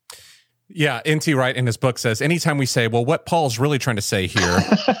picture. Yeah, N.T. Wright in his book says, anytime we say, well, what Paul's really trying to say here,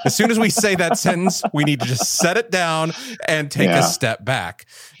 as soon as we say that sentence, we need to just set it down and take a step back,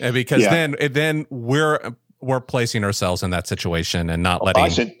 because then we're placing ourselves in that situation and not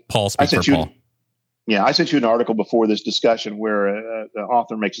letting Paul speak for Paul. Yeah, I sent you an article before this discussion where the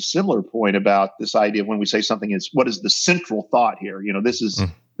author makes a similar point about this idea of when we say something is, what is the central thought here? This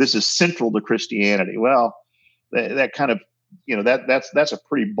is central to Christianity. Well, that kind of, that's a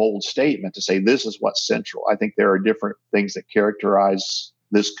pretty bold statement to say this is what's central. I think there are different things that characterize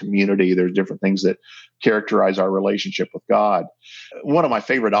this community. There's different things that characterize our relationship with God. One of my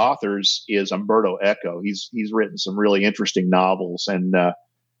favorite authors is Umberto Eco. He's written some really interesting novels, and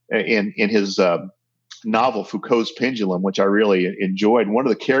in his novel Foucault's Pendulum, which I really enjoyed, one of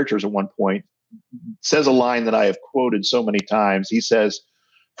the characters at one point says a line that I have quoted so many times. He says,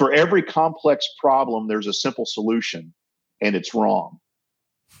 "For every complex problem, there's a simple solution, and it's wrong."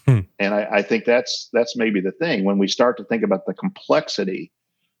 And I think that's maybe the thing. When we start to think about the complexity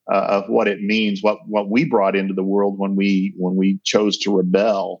of what it means, what we brought into the world when we chose to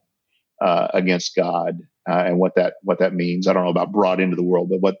rebel against God, and what that means. I don't know about brought into the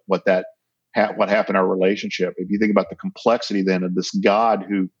world, but what happened in our relationship. If you think about the complexity then of this God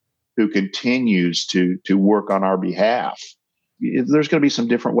who continues to work on our behalf, there's going to be some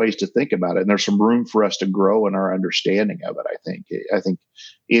different ways to think about it. And there's some room for us to grow in our understanding of it. I think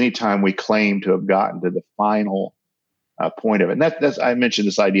anytime we claim to have gotten to the final point of it, and that's, I mentioned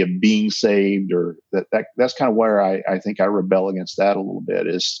this idea of being saved, or that's kind of where I think I rebel against that a little bit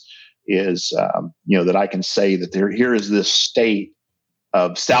is that I can say that here is this state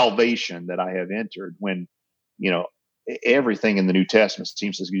of salvation that I have entered, when, everything in the New Testament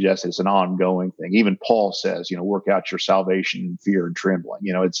seems to suggest it's an ongoing thing. Even Paul says, work out your salvation in fear and trembling.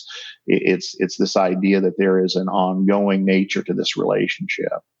 It's this idea that there is an ongoing nature to this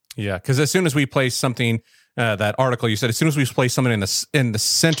relationship. Yeah, because as soon as we place something, that article you said, as soon as we place something in the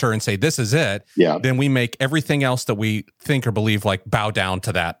center and say this is it, then we make everything else that we think or believe bow down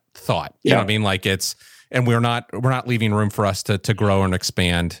to that thought. You know what I mean? And we're not leaving room for us to grow and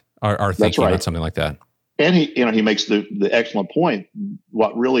expand our thinking on something like that. And he makes the excellent point.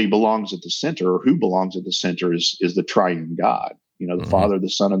 What really belongs at the center, or who belongs at the center, is the triune God. The Father, the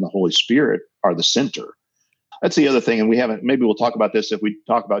Son, and the Holy Spirit are the center. That's the other thing, and maybe we'll talk about this if we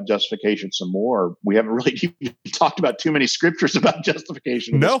talk about justification some more. We haven't really talked about too many scriptures about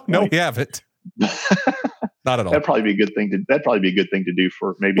justification. No, we haven't. Not at all. That'd probably be a good thing to do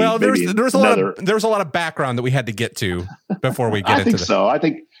for maybe. Well, there's a lot of background that we had to get to before we get into this. So. I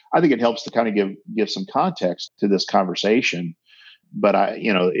think it helps to kind of give some context to this conversation. But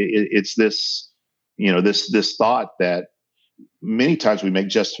it's this thought that many times we make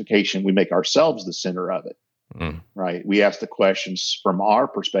justification, we make ourselves the center of it. right? We ask the questions from our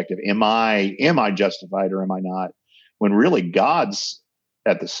perspective. Am I justified or am I not? When really God's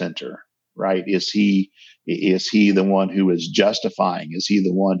at the center, right? Is he the one who is justifying? Is he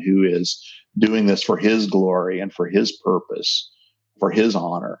the one who is doing this for his glory and for his purpose, for his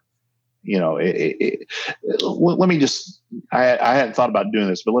honor? Let me just, I hadn't thought about doing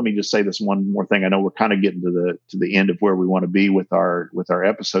this, but let me just say this one more thing. I know we're kind of getting to the end of where we want to be with our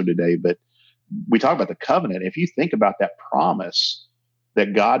episode today, but we talk about the covenant. If you think about that promise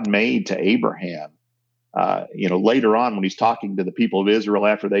that God made to Abraham, later on when he's talking to the people of Israel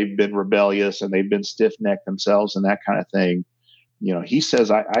after they've been rebellious and they've been stiff-necked themselves and that kind of thing, he says,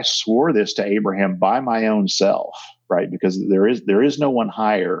 I swore this to Abraham by my own self, right? Because there is no one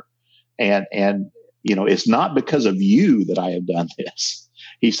higher. And it's not because of you that I have done this.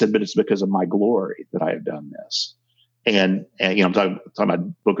 He said, but it's because of my glory that I have done this. And I'm talking about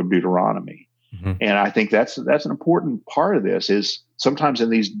the book of Deuteronomy. Mm-hmm. And I think that's an important part of this is sometimes in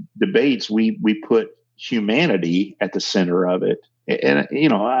these debates, we put humanity at the center of it. And,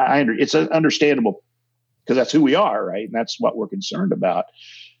 it's understandable because that's who we are, right? And that's what we're concerned about.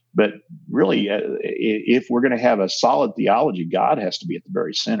 But really, if we're going to have a solid theology, God has to be at the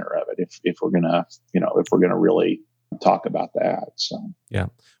very center of it. If we're going to really talk about that. So yeah.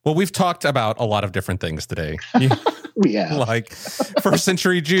 Well, we've talked about a lot of different things today. We have, like first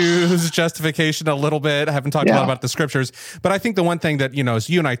century Jews, justification a little bit. I haven't talked a lot about the scriptures, but I think the one thing that, as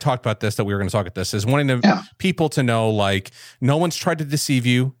you and I talked about this, that we were going to talk about this is wanting people to know, like, no one's tried to deceive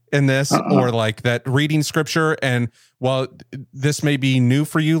you in this or like that reading scripture. And while this may be new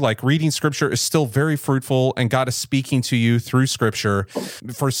for you, like reading scripture is still very fruitful and God is speaking to you through scripture.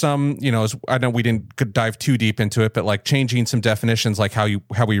 For some, I know we didn't dive too deep into it, but like changing some definitions, like how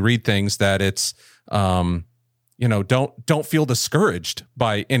we read things, that it's, don't feel discouraged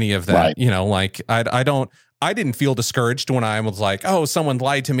by any of that. Right. I didn't feel discouraged when I was like, oh, someone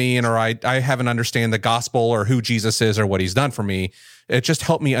lied to me or I haven't understand the gospel or who Jesus is or what he's done for me. It just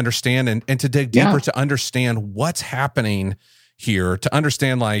helped me understand and to dig deeper to understand what's happening here, to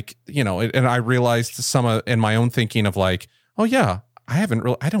understand and I realized some in my own thinking of like, oh yeah, I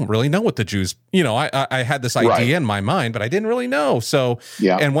don't really know what the Jews, I had this idea in my mind, but I didn't really know. So,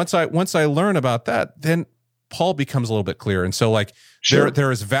 and once I learn about that, then Paul becomes a little bit clearer. And so like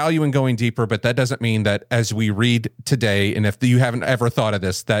there is value in going deeper, but that doesn't mean that as we read today, and if you haven't ever thought of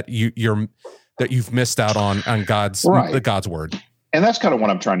this, that you've missed out on God's word. And that's kind of what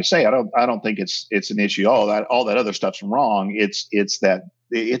I'm trying to say. I don't think it's an issue. All that other stuff's wrong. It's that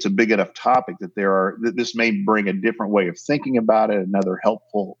it's a big enough topic that this may bring a different way of thinking about it. Another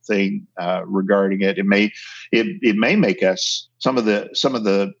helpful thing regarding it. It may make us some of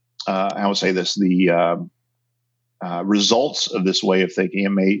the I would say this, the results of this way of thinking.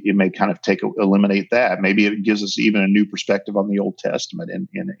 It may kind of eliminate that. Maybe it gives us even a new perspective on the Old Testament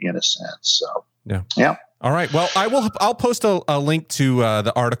in a sense. So yeah. All right. Well, I'll post a link to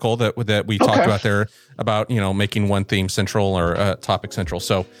the article that we talked about there about making one theme central or topic central.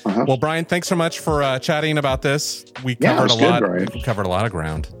 So, well, Brian, thanks so much for chatting about this. We covered a lot. We covered a lot of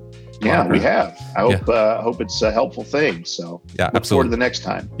ground. Yeah, we have. I hope it's a helpful thing. So look forward to the next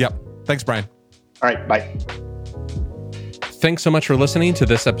time. Yep. Thanks, Brian. All right. Bye. Thanks so much for listening to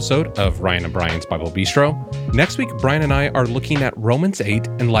this episode of Ryan and Brian's Bible Bistro. Next week, Brian and I are looking at Romans 8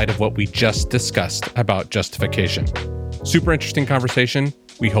 in light of what we just discussed about justification. Super interesting conversation.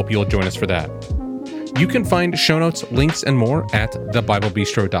 We hope you'll join us for that. You can find show notes, links, and more at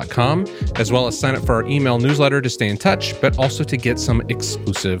thebiblebistro.com, as well as sign up for our email newsletter to stay in touch, but also to get some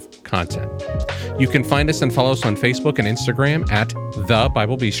exclusive content. You can find us and follow us on Facebook and Instagram at The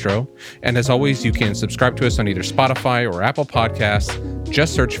Bible Bistro. And as always, you can subscribe to us on either Spotify or Apple Podcasts.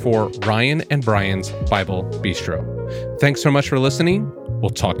 Just search for Ryan and Brian's Bible Bistro. Thanks so much for listening.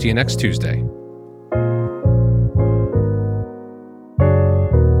 We'll talk to you next Tuesday.